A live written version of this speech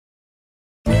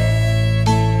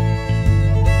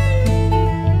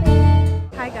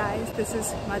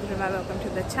This is Madhurima. Welcome to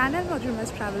the channel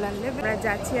Madhurima's Travel and Live. আমরা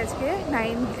যাচ্ছি আজকে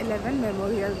 9/11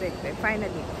 Memorial দেখতে।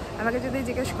 ফাইনালি আমাকে যদি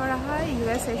জিজ্ঞেস করা হয়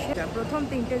ইউএস এসে প্রথম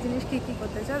তিনটে জিনিস কি কি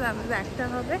করতে চাও, তার মধ্যে একটা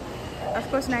হবে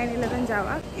অফকোর্স 9/11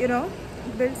 যাওয়া।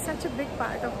 built such a big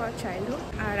part of our childhood.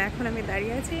 আর এখন আমি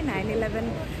দাঁড়িয়ে আছি 9/11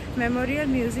 মেমোরিয়াল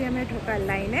মিউজিয়ামে ঢোকার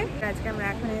লাইনে। আজকে আমরা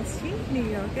এখন এসেছি নিউ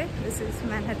ইয়র্কে। This is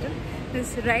Manhattan, this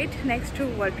right next two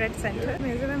world trade centre.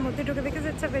 মিউজিয়ামের মধ্যে ঢুকে because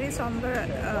it's a very somber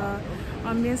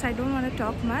ambience. I don't want to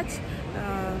talk much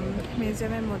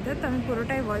মিউজিয়ামের মধ্যে, তো আমি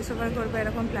পুরোটাই ভয়েস ওভার করবো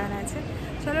এরকম প্ল্যান আছে।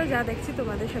 চলো যা দেখছি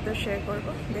তোমাদের সাথে শেয়ার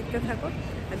করবো, দেখতে থাকো।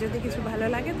 আর যদি কিছু ভালো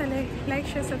লাগে তাহলে like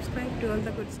share subscribe to all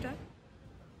the good staff.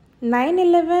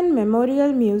 9/11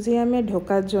 Memorial মিউজিয়ামে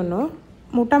ঢোকার জন্য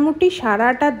মোটামুটি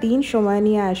সারাটা দিন সময়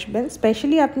নিয়ে আসবেন,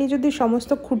 স্পেশালি আপনি যদি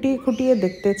সমস্ত খুঁটিয়ে খুঁটিয়ে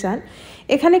দেখতে চান।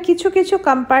 এখানে কিছু কিছু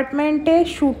কম্পার্টমেন্টে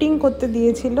শ্যুটিং করতে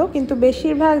দিয়েছিল, কিন্তু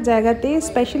বেশিরভাগ জায়গাতেই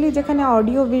স্পেশালি যেখানে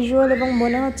অডিও ভিজুয়াল এবং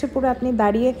মনে হচ্ছে পুরো আপনি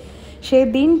দাঁড়িয়ে সেই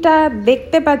দিনটা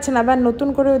দেখতে পাচ্ছেন, আবার নতুন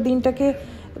করে ওই দিনটাকে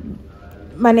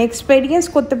মানে এক্সপেরিয়েন্স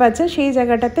করতে পারছেন, সেই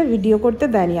জায়গাটাতে ভিডিও করতে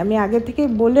দেয়নি। আমি আগে থেকে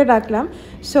বলে রাখলাম।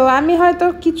 সো আমি হয়তো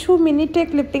কিছু মিনিটে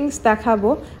ক্লিপিংস দেখাবো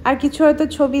আর কিছু হয়তো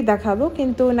ছবি দেখাবো,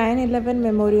 কিন্তু 9/11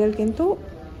 মেমোরিয়াল কিন্তু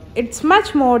it's much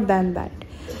more than that.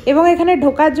 এবং এখানে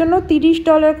ঢোকার জন্য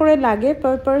 $30 করে লাগে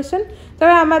পার পারসন।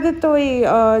 তবে আমাদের তো ওই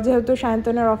যেহেতু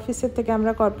সায়ন্তনের অফিসের থেকে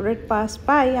আমরা কর্পোরেট পাস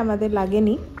পাই, আমাদের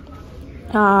লাগেনি।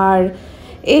 আর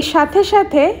এর সাথে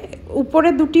সাথে উপরে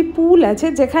দুটি পুল আছে,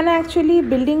 যেখানে অ্যাকচুয়ালি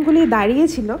বিল্ডিংগুলি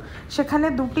দাঁড়িয়েছিল সেখানে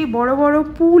দুটি বড় বড়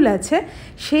পুল আছে,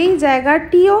 সেই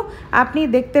জায়গাটিও আপনি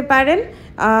দেখতে পারেন।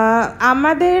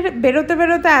 আমাদের বেরোতে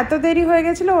বেরোতে এত দেরি হয়ে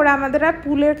গেছিলো, ওরা আমাদের আর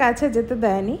পুলের কাছে যেতে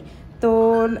দেয়নি। তো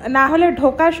না হলে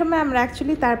ঢোকার সময় আমরা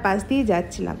অ্যাকচুয়ালি তার পাশ দিয়ে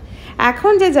যাচ্ছিলাম।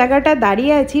 এখন যে জায়গাটা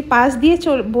দাঁড়িয়ে আছি পাশ দিয়ে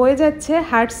বয়ে যাচ্ছে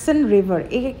হাডসন রিভার।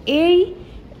 এই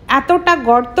এতটা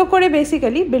গর্ত করে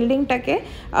বেসিক্যালি বিল্ডিংটাকে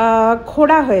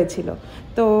খোঁড়া হয়েছিল।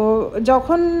 তো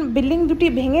যখন বিল্ডিং দুটি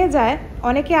ভেঙে যায়,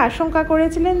 অনেকে আশঙ্কা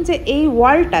করেছিলেন যে এই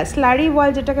ওয়ালটা, স্লারি ওয়াল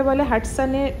যেটাকে বলে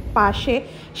হাডসনের পাশে,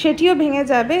 সেটিও ভেঙে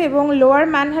যাবে এবং লোয়ার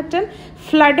ম্যানহাটন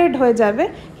ফ্লাডেড হয়ে যাবে।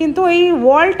 কিন্তু এই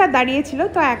ওয়ালটা দাঁড়িয়েছিল,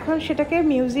 তো এখন সেটাকে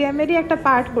মিউজিয়ামেরই একটা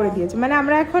পার্ট করে দিয়েছে। মানে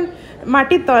আমরা এখন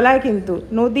মাটির তলায় কিন্তু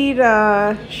নদীর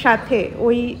সাথে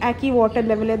ওই একই ওয়াটার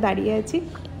লেভেলে দাঁড়িয়ে আছি।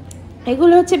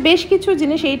 এগুলো হচ্ছে বেশ কিছু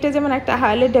জিনিস। এইটা যেমন একটা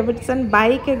হার্লে ডেভিডসন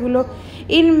বাইক, এগুলো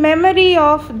in memory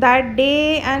of that day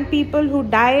and people who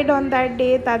died on that day,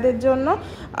 তাদের জন্য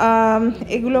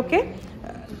এগুলোকে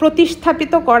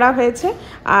প্রতিস্থাপিত করা হয়েছে।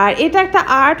 আর এটা একটা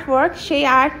আর্ট ওয়ার্ক। সেই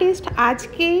আর্টিস্ট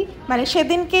আজকেই মানে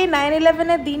সেদিনকেই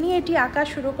 9/11-এর দিনই এটি আঁকা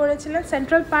শুরু করেছিলেন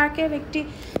সেন্ট্রাল পার্কের একটি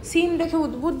সিন দেখে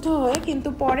উদ্বুদ্ধ হয়ে, কিন্তু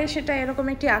পরে সেটা এরকম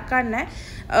একটি আকার নেয়।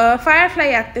 ফায়ারফ্লাই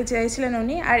আঁকতে চেয়েছিলেন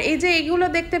উনি। আর এই যে এগুলো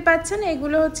দেখতে পাচ্ছেন,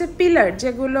 এগুলো হচ্ছে পিলার,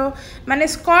 যেগুলো মানে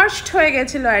স্কচড হয়ে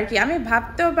গেছিলো আর কি। আমি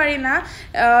ভাবতেও পারি না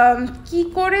কি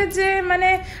করে যে মানে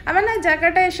আমার না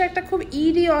জায়গাটা এসে একটা খুব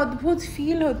ইরি অদ্ভুত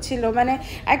ফিল হচ্ছিল। মানে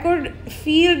I could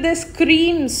feel the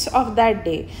screams of that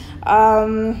day.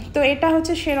 তো এটা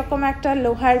হচ্ছে সেরকম একটা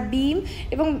লোহার বিম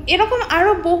এবং এরকম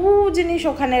আরও বহু জিনিস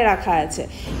ওখানে রাখা আছে।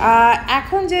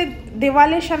 এখন যে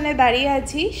দেওয়ালের সামনে দাঁড়িয়ে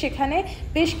আছি, সেখানে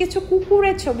বেশ কিছু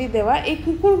কুকুরের ছবি দেওয়া। এই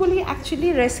কুকুরগুলি অ্যাকচুয়ালি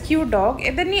রেস্কিউ ডগ।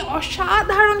 এদের নিয়ে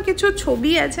অসাধারণ কিছু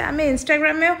ছবি আছে, আমি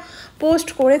ইনস্টাগ্রামেও পোস্ট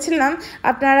করেছিলাম,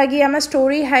 আপনারা গিয়ে আমার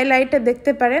স্টোরি হাইলাইটে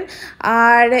দেখতে পারেন।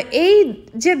 আর এই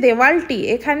যে দেওয়ালটি,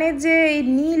 এখানে যে এই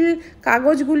নীল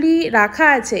কাগজগুলি রাখা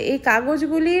আছে, এই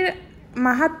কাগজগুলির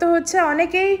মাহাত্ম্য হচ্ছে,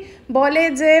 অনেকেই বলে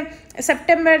যে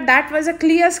September that was a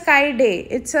clear sky day,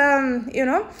 it's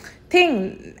thing,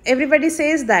 everybody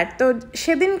says that. তো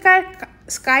সেদিনকার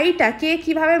স্কাইটা কে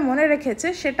কীভাবে মনে রেখেছে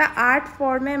সেটা আর্ট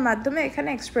ফর্মের মাধ্যমে এখানে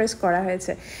এক্সপ্রেস করা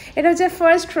হয়েছে। এটা হচ্ছে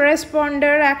ফার্স্ট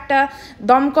রেসপন্ডার একটা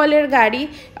দমকলের গাড়ি,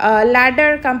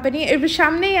 ল্যাডার কোম্পানি। এর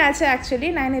সামনেই আছে অ্যাকচুয়ালি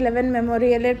 9/11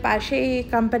 মেমোরিয়ালের পাশে এই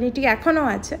কোম্পানিটি এখনও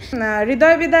আছে।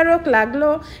 হৃদয় বিদারক লাগলো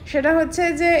সেটা হচ্ছে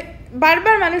যে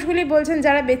বারবার মানুষগুলি বলছেন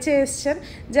যারা বেঁচে এসছেন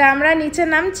যে আমরা নিচে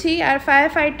নামছি আর ফায়ার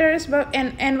ফাইটার্স বা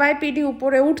NYPD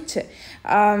উপরে উঠছে।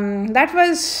 That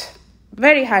was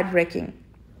very heart breaking.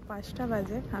 5টা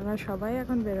বাজে, আমরা সবাই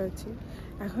এখন বেরোচ্ছি।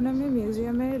 এখন আমি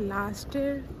মিউজিয়ামের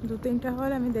লাস্টের 2-3টা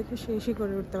হল আমি দেখে শেষই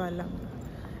করে উঠতে পারলাম।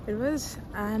 ইট ওয়াজ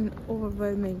অ্যান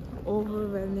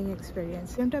ওভারওয়েলমিং এক্সপিরিয়েন্স।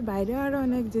 মিউজিয়ামটা বাইরে আরও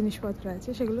অনেক জিনিসপত্র আছে,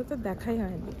 সেগুলো তো দেখাই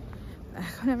হয়নি।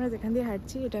 এখন আমরা যেখান দিয়ে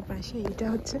হাঁটছি এটা পাশে, এইটা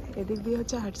হচ্ছে এদিক দিয়ে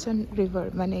হচ্ছে হাডসন রিভার।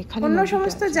 মানে এখানে অন্য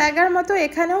সমস্ত জায়গার মতো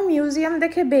এখানেও মিউজিয়াম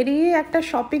দেখে বেরিয়ে একটা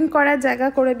শপিং করার জায়গা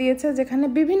করে দিয়েছে, যেখানে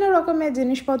বিভিন্ন রকমের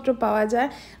জিনিসপত্র পাওয়া যায়।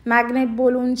 ম্যাগনেট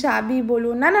বলুন, চাবি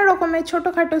বলুন, নানা রকমের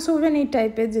ছোটোখাটো সুভেনির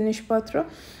টাইপের জিনিসপত্র।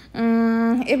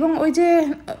 এবং ওই যে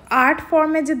আর্ট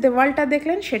ফর্মে যে দেওয়ালটা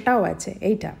দেখলেন সেটাও আছে।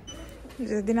 এইটা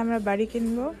যেদিন আমরা বাড়ি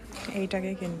কিনবো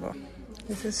এইটাকে কিনবো।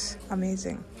 This is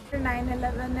amazing.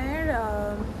 9/11 এর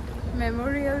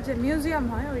মেমোরিয়াল যে মিউজিয়াম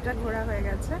হয় ওইটা ঘোরা হয়ে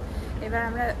গেছে। এবার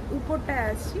আমরা উপরটায়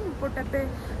আসছি। উপরটাতে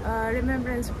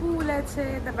রিমেম্বারেন্স পুল আছে,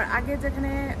 তারপর আগে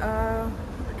যেখানে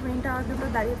টুইন টাওয়ার দুটো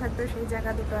দাঁড়িয়ে থাকতো সেই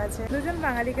জায়গা দুটো আছে। দুজন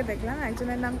বাঙালিকে দেখলাম,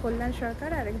 একজনের নাম কল্যাণ সরকার,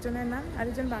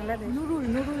 আরেকজন বাংলাদেশ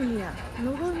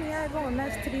নুরুল মিয়া এবং ওনার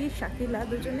স্ত্রী শাকিলা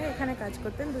দুজনে এখানে কাজ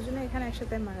করতেন। দুজনে এখানে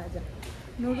একসাথে মারা যায়।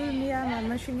 নুরুল মিয়া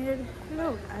ময়মনসিংহের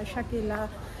লোক আর শাকিলা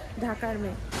ঢাকার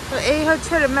মেয়ে। তো এই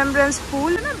হচ্ছে রিমেম্বারেন্স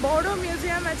পুল। না বড়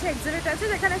মিউজিয়াম আছে, এক্সিবিট আছে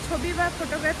যেখানে ছবি বা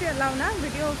ফটোগ্রাফি অ্যালাউ না,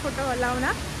 ভিডিও ফটো অ্যালাউ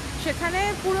না। সেখানে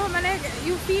পুরো মানে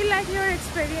you feel like you R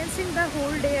experiencing the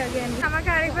whole day again. আমাকে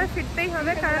আরেকবার ফিরতেই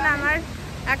হবে কারণ আমার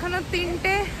এখনো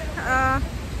 3টে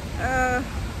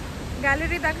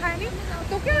গ্যালারি দেখা হয়নি।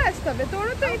 তোকেও আসতে হবে,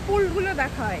 তোরও তো এই পুলগুলো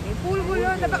দেখা হয়নি। পুলগুলো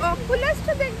তারপর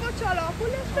অকুলাসটা দেখবো, চল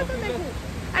অকুলাসটা তো দেখবো।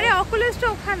 আরে অকুলাসটা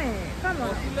ওখানে, কেমন?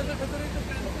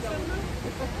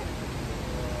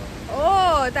 ও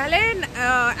তাহলে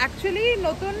অ্যাকচুয়ালি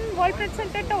নতুন ওয়ার্ল্ড ট্রেড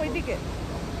সেন্টারটা ওইদিকে।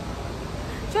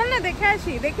 চল না দেখে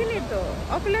আসি, দেখিনি তো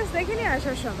অকুলাস, দেখিনি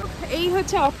আসার সময়। এই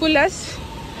হচ্ছে অকুলাস,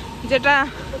 যেটা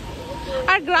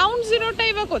আর গ্রাউন্ড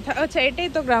জিরোটাই বা কোথায়? আচ্ছা এটাই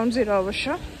তো গ্রাউন্ড জিরো অবশ্য।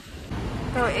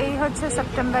 তো এই হচ্ছে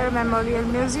সেপ্টেম্বর মেমোরিয়াল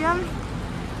মিউজিয়াম,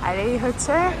 আর এই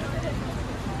হচ্ছে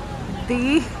the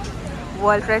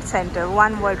world trade centre,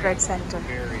 one world trade centre.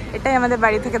 এটাই আমাদের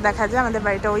বাড়ি থেকে দেখা যায়, আমাদের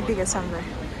বাড়িটা ওই দিকে সামনে।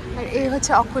 আর এই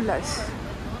হচ্ছে অকুলাস।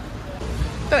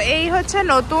 তো এই হচ্ছে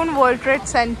নতুন ওয়ার্ল্ড ট্রেড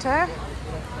সেন্টার।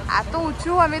 এত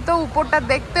উঁচু, আমি তো উপরটা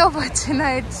দেখতেও পাচ্ছি না,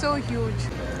 it's so huge.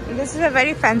 This is a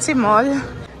very fancy mall.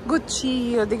 Gucci,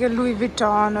 ওদিকে লুই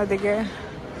ভিটন, ওদিকে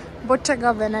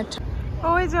বোটেগা ভেনেট।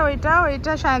 ওই যে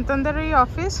ওইটা সায়ন্তনদেরই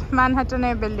অফিস,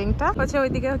 ম্যানহাটনের বিল্ডিংটা হচ্ছে।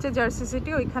 ওইদিকে হচ্ছে জার্সি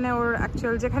সিটি, ওইখানে ওর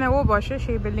অ্যাকচুয়াল যেখানে ও বসে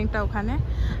সেই বিল্ডিংটা ওখানে।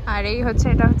 আর এই হচ্ছে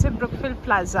এটা হচ্ছে ব্রুকফিল্ড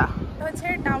প্লাজা, হচ্ছে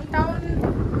ডাউনটাউন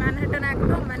ম্যানহাটন,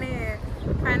 একদম মানে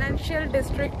ফাইন্যান্সিয়াল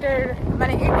ডিস্ট্রিক্টের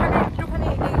মানে এখানে একটুখানি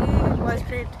এগিয়ে ওয়াল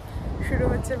স্ট্রিট শুরু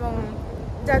হচ্ছে, এবং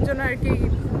যার জন্য আর কি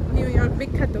নিউ ইয়র্ক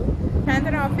বিখ্যাত।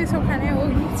 সায়ন্তনের অফিস ওখানে, ও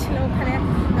গিয়েছিল ওখানে,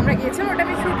 আমরা গিয়েছিলাম। ওটা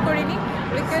আমি শ্যুট করিনি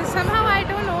because somehow I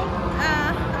don't know,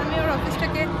 আমি ওর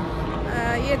অফিসটাকে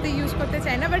ইয়েতে ইউজ করতে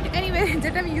চাই না। বাট এনিওয়ে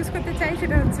যেটা আমি ইউজ করতে চাই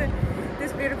সেটা হচ্ছে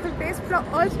দিস বিউটিফুল প্লেস।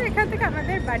 অলসো এখান থেকে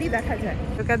আমাদের বাড়ি দেখা যায়।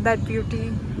 Look at that beauty.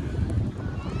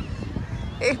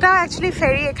 এটা অ্যাকচুয়ালি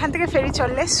ফেরি, এখান থেকে ফেরি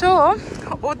চললে, সো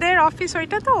ওদের অফিস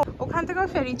ওইটা তো ওখান থেকেও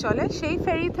ফেরি চলে। সেই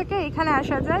ফেরি থেকে এখানে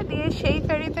আসা যায়, দিয়ে সেই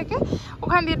ফেরি থেকে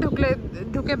ওখান দিয়ে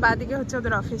ঢুকে বাদিকে হচ্ছে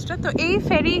ওদের অফিসটা। তো এই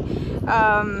ফেরি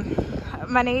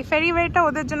মানে এই ফেরি ওয়েটা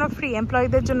ওদের জন্য ফ্রি,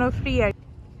 এমপ্লয়ীদের জন্য ফ্রি। আর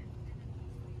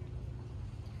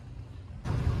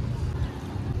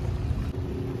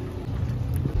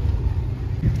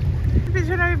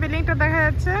পিছনে ওই বিল্ডিংটা দেখা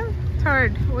যাচ্ছে,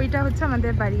 থার্ড, ওইটা হচ্ছে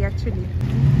আমাদের বাড়ি অ্যাকচুয়ালি।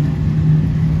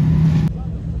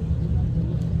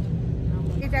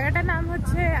 এই জায়গাটার নাম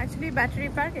হচ্ছে অ্যাকচুয়ালি ব্যাটারি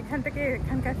পার্ক। এখান থেকে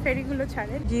এখানকার ফেরিগুলো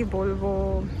ছাড়ে। কি বলবো,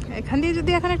 এখান দিয়ে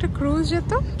যদি এখন একটা ক্রুজ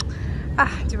যেত,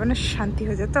 জীবনের শান্তি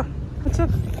হয়ে যেত। হচ্ছে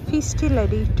ফিস্টি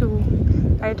লেডি টু,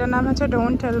 আর এটার নাম হচ্ছে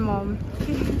ডোন্ট টেল মম।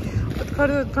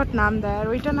 উদ্ভট নাম দেয়। আর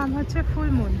ওইটার নাম হচ্ছে ফুল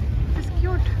মুন। It's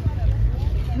cute.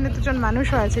 এখানে দুজন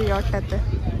মানুষও আছে ইয়টটাতে।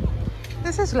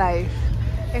 This is life.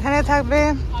 এখানে থাকবে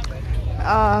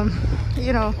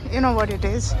you know what it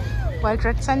is, World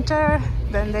Trade Center,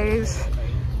 then there is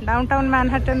downtown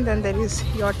Manhattan, then there is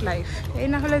yacht life. এই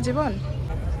না হলে জীবন।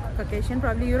 Vacation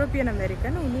probably European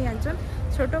American. উনি একজন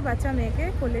ছোট বাচ্চা মেয়েকে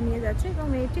কোলে নিয়ে যাচ্ছে, এবং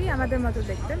মেয়েটি আমাদের মতো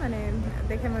দেখতে, মানে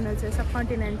দেখে মনে হচ্ছে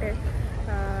সাবকন্টিনেন্টের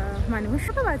মানুষ।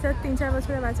 ছোট বাচ্চা, 3-4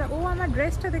 বছরের বাচ্চা। ও আমার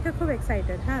ড্রেসটা দেখে খুব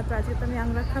এক্সাইটেড। হ্যাঁ, তো আজকে তো আমি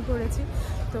আংরক্ষা পরেছি।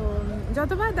 তো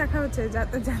যতবার দেখা হচ্ছে,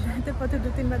 যাতায়াতের পথে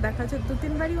 2-3 বার দেখা হচ্ছে,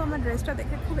 2-3 বারই ও আমার ড্রেসটা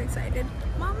দেখে খুব এক্সাইটেড,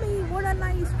 মামি হোয়াট আ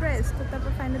নাইস ড্রেস। তো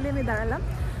তারপর ফাইনালি আমি দাঁড়ালাম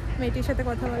মেয়েটির সাথে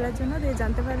কথা বলার জন্য। দিয়ে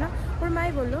জানতে পারলাম ওর মাই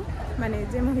বললো, মানে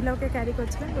যে মহিলা ওকে ক্যারি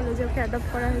করছিলেন, বললো যে ওকে অ্যাডপ্ট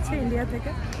করা হয়েছে ইন্ডিয়া থেকে।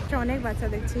 অনেক বাচ্চা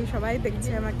দেখছি, সবাই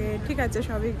দেখছে আমাকে, ঠিক আছে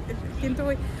সবই, কিন্তু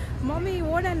ওই মমি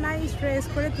ওর আর নাইস ড্রেস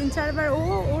করে 3-4 বার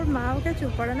ওর মা ওকে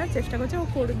চুপ করানোর চেষ্টা করছে। ও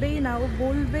করবেই না, ও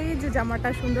বলবেই যে জামাটা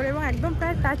সুন্দর, এবং একদম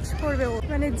প্রায় টাচ করবে ও,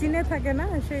 মানে জিনে থাকে না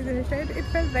সেই জিনিসটা। ইট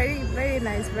fail very very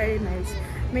nice, very nice.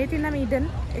 মেয়েটির নাম ইডেন,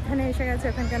 এখানে এসে গেছে,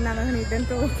 ওখানকার নাম এখন ইডেন।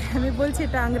 তো আমি বলছি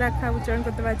এটা আংরাক্ষা, উচ্চারণ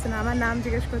করতে পারছে না, আমার নাম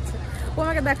জিজ্ঞেস করছে। ও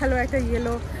আমাকে দেখালো একটা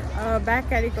ইয়েলো ব্যাগ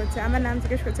ক্যারি করছে, আমার নাম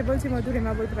জিজ্ঞেস করছে, বলছি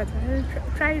মধুরিমা, বলতে পারছে না।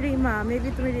 ট্রাই রিমা, মেবি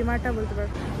তুমি রিমাটা বলতে পারো।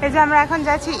 এই যে আমরা এখন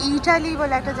যাচ্ছি ইটালি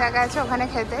বলে একটা জায়গা আছে, ওখানে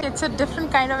খেতে। It's a different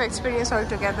kind of experience all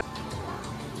together.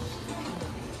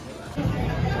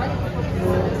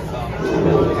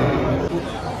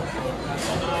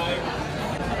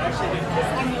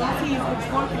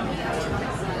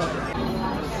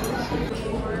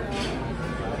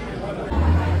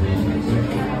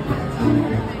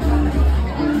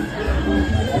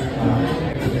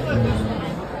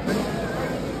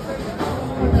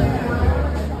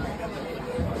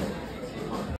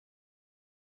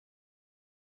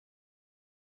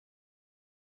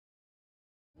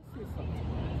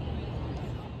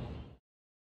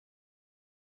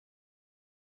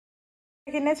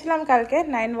 কিনেছিলাম কালকে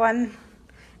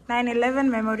 9/11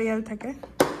 মেমোরিয়াল থেকে,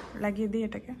 লাগিয়ে দিই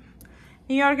এটাকে।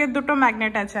 নিউ ইয়র্কের দুটো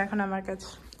ম্যাগনেট আছে এখন আমার কাছে।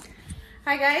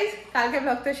 হাই গাইজ, কালকে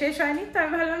ব্লগ তো শেষ হয়নি, তো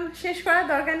আমি ভাবলাম শেষ করার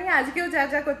দরকার নেই, আজকেও যা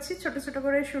যা করছি ছোট ছোট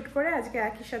করে শ্যুট করে আজকে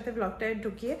একই সাথে ব্লগটা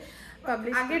ঢুকিয়ে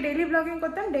পাবলিশ। আগে ডেইলি ব্লগিং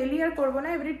করতাম, ডেইলি আর করবো না,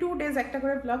 এভরি 2 days একটা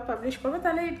করে ব্লগ পাবলিশ করবো,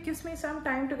 তাহলে it gives me some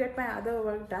time to get my other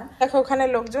work done. দেখো ওখানে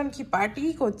লোকজন কি পার্টি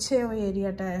করছে ওই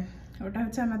এরিয়াটায়, ওটা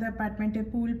হচ্ছে আমাদের অ্যাপার্টমেন্টে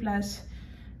পুল প্লাস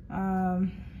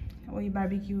ওই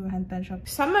বারবিকিউ হ্যান ত্যান সব।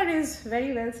 Summer is very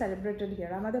well celebrated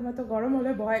here. আমাদের মতো গরম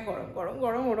হলে ভয়, গরম গরম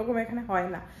গরম ওরকম এখানে হয়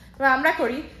না, তবে আমরা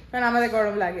করি কারণ আমাদের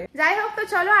গরম লাগে। যাই হোক, তো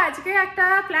চলো আজকে একটা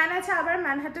প্ল্যান আছে আবার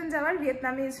ম্যানহাটন যাওয়ার,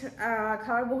 ভিয়েতনামিজ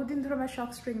খাওয়ার, বহুদিন ধরে আমার শখ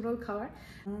স্প্রিং রোল খাওয়ার,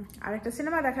 আর একটা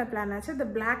সিনেমা দেখার প্ল্যান আছে, দ্য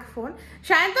ব্ল্যাক ফোন।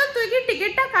 সায়ন্তন, তুই কি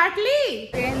টিকিটটা কাটলি?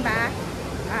 Train back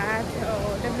at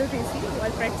WTC,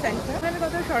 World Trade Center. আমি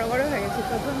কত সরগরম হয়ে গেছি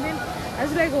প্রথম দিন। I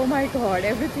was like, oh my god,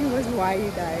 everything was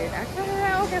wide-eyed.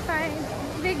 Okay, fine,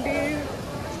 big deal,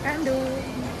 can do.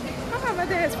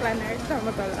 আমাদের এসপ্ল্যানেড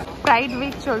ধর্মতলা। প্রাইড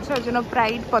উইক চলছে, ওর জন্য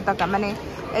প্রাইড পতাকা মানে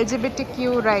LGBTQ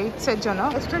রাইটস এর জন্য।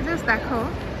 এটা জাস্ট দেখো।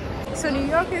 So new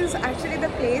York is actually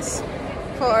the place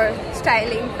for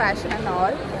styling, fashion and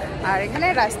all. আর এখানে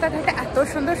রাস্তাঘাটে এত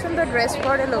সুন্দর সুন্দর ড্রেস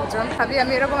পরে লোকজন, ভাবি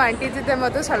আমি এরকম আন্টিজিদের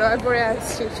মতো সালোয়ার পরে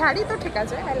আসছি। শাড়ি তো ঠিক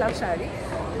আছে, I love sari,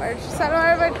 but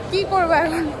salwar but কী করবো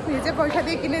এখন, নিজে পয়সা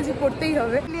দিয়ে কিনেছি, পড়তেই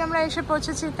হবে। আমরা এসে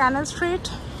পৌঁছেছি ক্যানাল স্ট্রিট।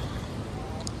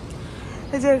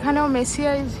 এই যে এখানেও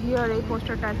মেসিয়া ইজ হিয়ার, এই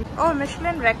পোস্টারটা। ও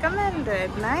মিশলিন রেকমেন্ডেড,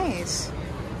 নাইস,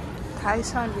 থাইস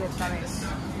অন ভিয়েতনামিজ।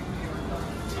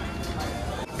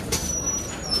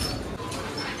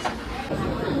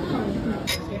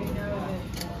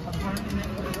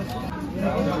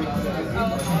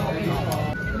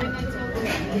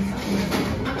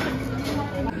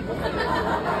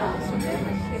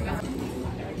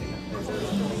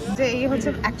 যে এই হচ্ছে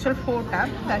অ্যাকচুয়াল ফোরটা,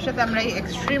 তার সাথে আমরা এই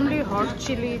এক্সট্রিমলি হট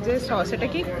চিলি যে সস, এটা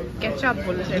কি কেচাপ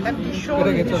বলেছে, এটা ভীষণ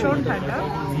ভীষণ ঠান্ডা,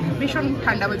 ভীষণ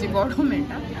ঠান্ডা বলছি, গরম।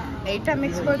 এটা এইটা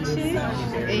মিক্স করছি,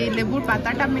 এই লেবুর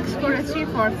পাতাটা মিক্স করেছি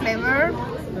ফর ফ্লেভার।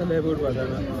 লেবুর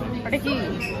পাতাটা এটা কি?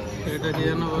 এটা কি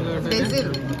জানো বলে? ওটা বেসিল।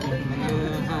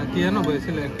 হ্যাঁ, কি জানো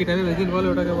বেসিল, কি টাইপের বেসিল বলে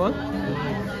ওটাকে? বল,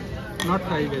 not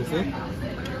Thai basil,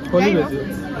 Holi basil.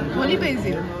 Holi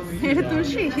basil, এটা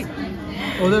তুলসী,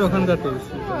 ওদের ওখানকার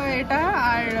তুলসী এটা।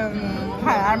 আর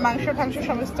হ্যাঁ, আর মাংস টাংস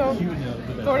সমস্ত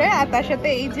করে, আর তার সাথে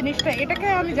এই জিনিসটা, এটাকে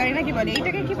আমি জানি না কি বলে,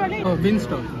 এইটাকে কি বলে? বিন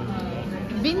স্টক।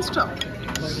 বিন স্টক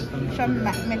সব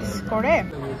মিক্স করে।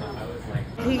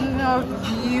 থিং অফ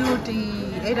বিউটি,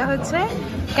 এটা হচ্ছে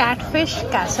ক্যাটফিশ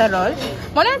ক্যাসারল।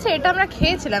 মনে আছে এটা আমরা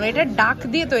খেয়েছিলাম, এটা ডাক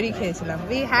দিয়ে তৈরি খেয়েছিলাম।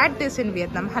 We had this in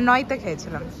Vietnam, হানয়তে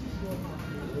খেয়েছিলাম।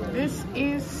 This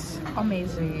is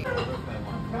amazing.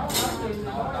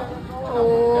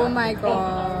 Oh my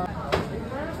god.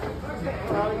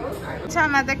 আচ্ছা,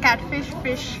 আমাদের ক্যাটফিশ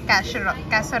ফিশ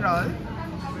ক্যাসারল।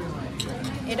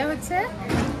 এটা হচ্ছে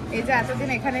এই যে এতদিন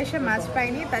এখানে এসে মাছ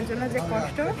পাইনি, তার জন্য যে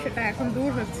কষ্ট সেটা এখন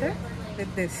দূর হচ্ছে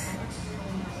with this.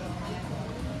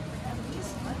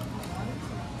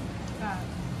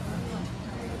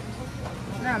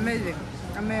 না, অ্যামেজিং।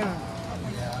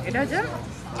 এটা হচ্ছে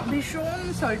ভীষণ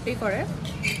সল্টি করে।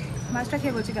 মাছটা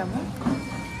খেয়ে বলছি কেমন।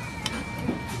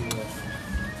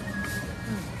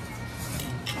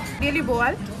 রিয়েলি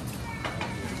বোয়াল,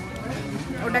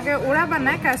 ওটাকে ওরা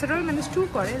বানায় ক্যাসারোল, মানে স্টু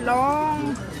করে, লং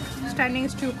স্ট্যান্ডিং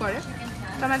স্টু করে।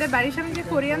 তো আমাদের বাড়ির সামনে যে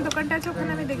কোরিয়ান দোকানটা আছে ওখানে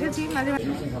আমি দেখেছি মাঝে মাঝে।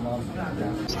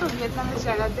 তো ভিয়েতনামের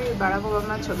জায়গাতে বারাক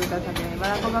ওবামার ছবিটা থাকে,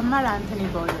 বারাক ওবামা আর অ্যান্থনি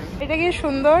বোর্ডার। এটা কি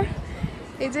সুন্দর,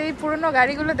 এই যে এই পুরনো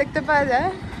গাড়িগুলো দেখতে পাওয়া যায়,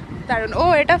 দারুণ। ও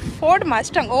এটা ফোর্ড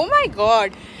মাস্টাং, ও মাই গড,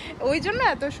 ওই জন্য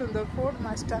এত সুন্দর Ford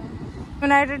Mustang.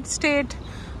 United state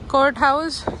court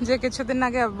house, যে কিছুদিন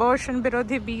আগে অ্যাবর্শন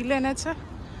বিরোধী বিল এনেছে।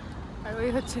 আর ওই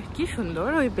হচ্ছে কি সুন্দর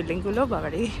ওই বিল্ডিংগুলো,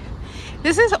 বাবারি।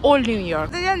 This is old new York,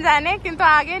 দুজন জানে, কিন্তু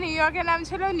আগে নিউ ইয়র্কের নাম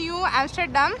ছিল নিউ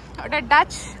আমস্টারডাম। ওটা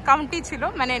ডাচ কাউন্টি ছিল,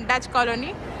 মানে ডাচ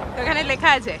কলোনি। তো এখানে লেখা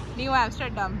আছে new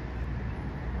Amsterdam,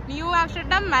 new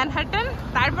Amsterdam, Manhattan,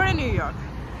 তারপরে new York.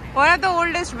 One of the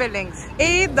oldest buildings.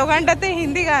 এই দোকানটাতে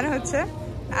হিন্দি গান হচ্ছে,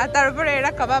 আর তার উপরে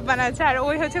এরা কাবাব বানাচ্ছে। আর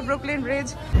ওই হচ্ছে Brooklyn bridge.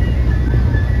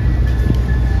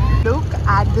 Look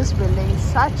at this building,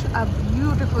 such a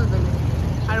beautiful building.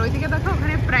 আর ওইদিকে দেখো,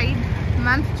 ওখানে প্রাইড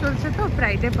মান্থ চলছে, তো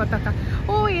প্রাইডের পতাকা।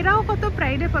 ও এরাও কত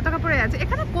প্রাইডের পতাকা পরে আছে।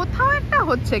 এখানে কোথাও একটা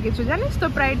হচ্ছে কিছু, জানিস তো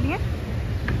প্রাইড নিয়ে?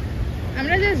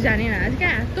 আমরা জাস্ট জানি না। আজকে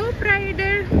এত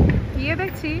প্রাইডের ইয়ে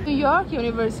দেখছি। নিউ ইয়র্ক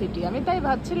ইউনিভার্সিটি, আমি তাই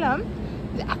ভাবছিলাম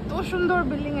যে এত সুন্দর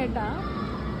বিল্ডিং এটা।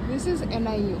 This is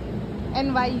NYU।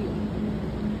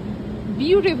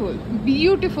 Beautiful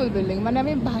beautiful building, মানে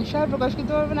আমি ভাষায় প্রকাশ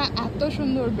করতে পারবো না, এত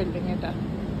সুন্দর বিল্ডিং এটা।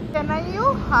 NYU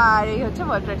আর এই হচ্ছে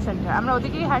ওয়ার্ল্ড ট্রেড সেন্টার। আমরা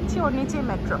ওদিকেই হাঁটছি, ওর নিচেই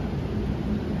মেট্রো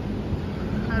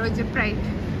আর ওই যে প্রাইড।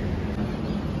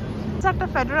 একটা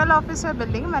ফেডারেল অফিসের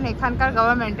বিল্ডিং, মানে এখানকার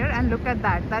গভর্নমেন্টের। And look at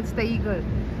that, that's the eagle.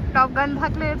 Top গান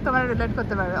থাকলে তোমরা রিলেট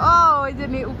করতে পারবে। ও ওই যে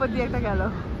উপর দিয়ে একটা গেল।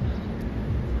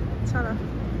 চলো,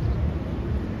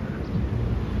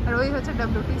 আর ওই হচ্ছে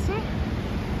WTC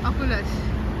অকুলাস।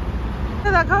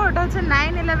 দেখো ওটা হচ্ছে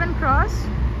 9/11 ক্রস,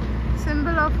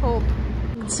 সিম্বল অফ হোপ।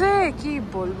 যে কি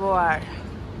বলবো আর,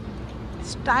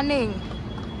 স্টানিং।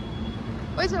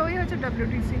 ওই যে ওই হচ্ছে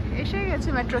WTC। এসে গেছি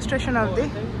মেট্রো স্টেশন অবধি।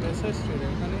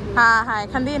 হ্যাঁ হ্যাঁ,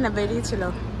 এখান দিয়ে না বেরিয়েছিল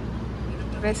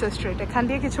রেসো স্ট্রিট। এখান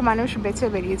দিয়ে কিছু মানুষ বেঁচে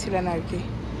বেরিয়েছিলেন আর কি।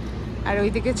 আর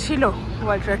ওইদিকে ছিল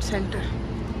ওয়ার্ল্ড ট্রেড সেন্টার।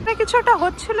 কিছু একটা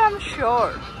হচ্ছিল, আমি শিওর।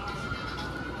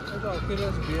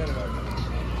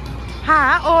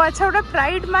 হ্যাঁ, ও আচ্ছা, ওটা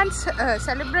প্রাইড মান্থ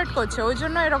সেলিব্রেট করছে, ওই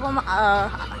জন্য এরকম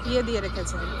ইয়ে দিয়ে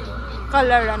রেখেছে,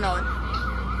 কালার অ্যান্ড অল।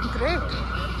 গ্রেট।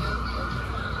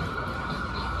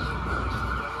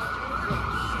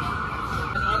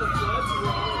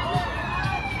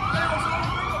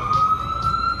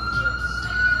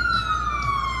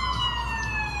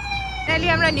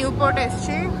 আমরা নিউপোর্ট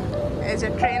এসছি। এই যে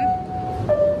ট্রেন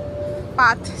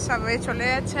পাথ সাবওয়ে চলে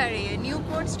যাচ্ছে, আর এই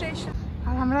নিউপোর্ট স্টেশন।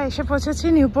 আর আমরা এসে পৌঁছেছি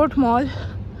নিউপোর্ট মল।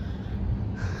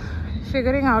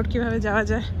 ফিগারিং আউট কিভাবে যাওয়া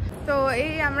যায়। তো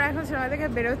এই আমরা এখন সিনেমা থেকে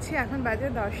বেরোচ্ছি, এখন বাজে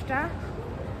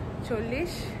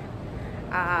 10:40।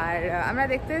 আর আমরা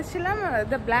দেখতে এসেছিলাম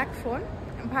দ্য ব্ল্যাক ফোন।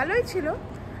 ভালোই ছিল,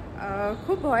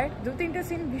 খুব ভয়, 2-3টে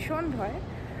সিন ভীষণ ভয়।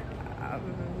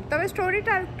 তবে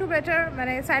স্টোরিটা একটু বেটার,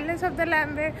 মানে সাইলেন্স অফ দ্য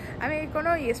ল্যাম্বে আমি কোনো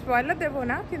স্পয়লার দেবো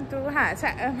না, কিন্তু হ্যাঁ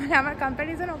মানে আমার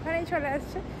কম্প্যারিজন ওখানেই চলে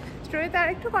আসছে। স্টোরিতে আর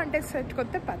একটু কন্টেক্সট সেট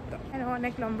করতে পারতো।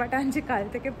 অনেক লম্বা টানছি কাল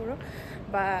থেকে পুরো।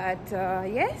 বাট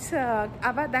ইয়েস,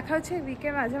 আবার দেখা হচ্ছে উইকে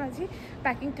মাঝামাঝি।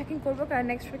 প্যাকিং ট্যাকিং করবো, কারণ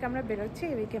নেক্সট উইক আমরা বেরোচ্ছি।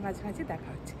 এই উইকে মাঝামাঝি দেখা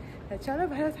হচ্ছে। চলো,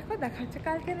 ভালো থাকো, দেখা হচ্ছে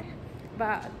কালকে বা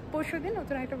পরশু দিন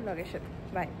নতুন একটা ব্লগের সাথে।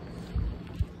 বাই।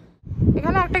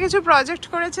 এখানে একটা কিছু প্রজেক্ট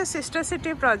করেছে, sister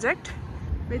city project,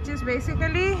 which is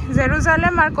basically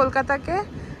Jerusalem আর কলকাতাকে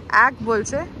এক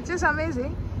বলছে, which is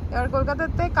amazing. এবার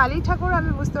কলকাতাতে কালী ঠাকুর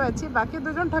আমি বুঝতে পারছি, বাকি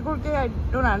দুজন ঠাকুরকে I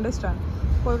don't understand.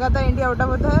 Kolkata India, ওটা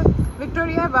বোধহয়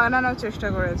ভিক্টোরিয়ায় বানানোর চেষ্টা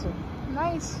করেছে।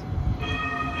 নাইস।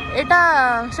 এটা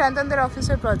শান্তনদের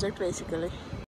অফিসের প্রজেক্ট বেসিক্যালি।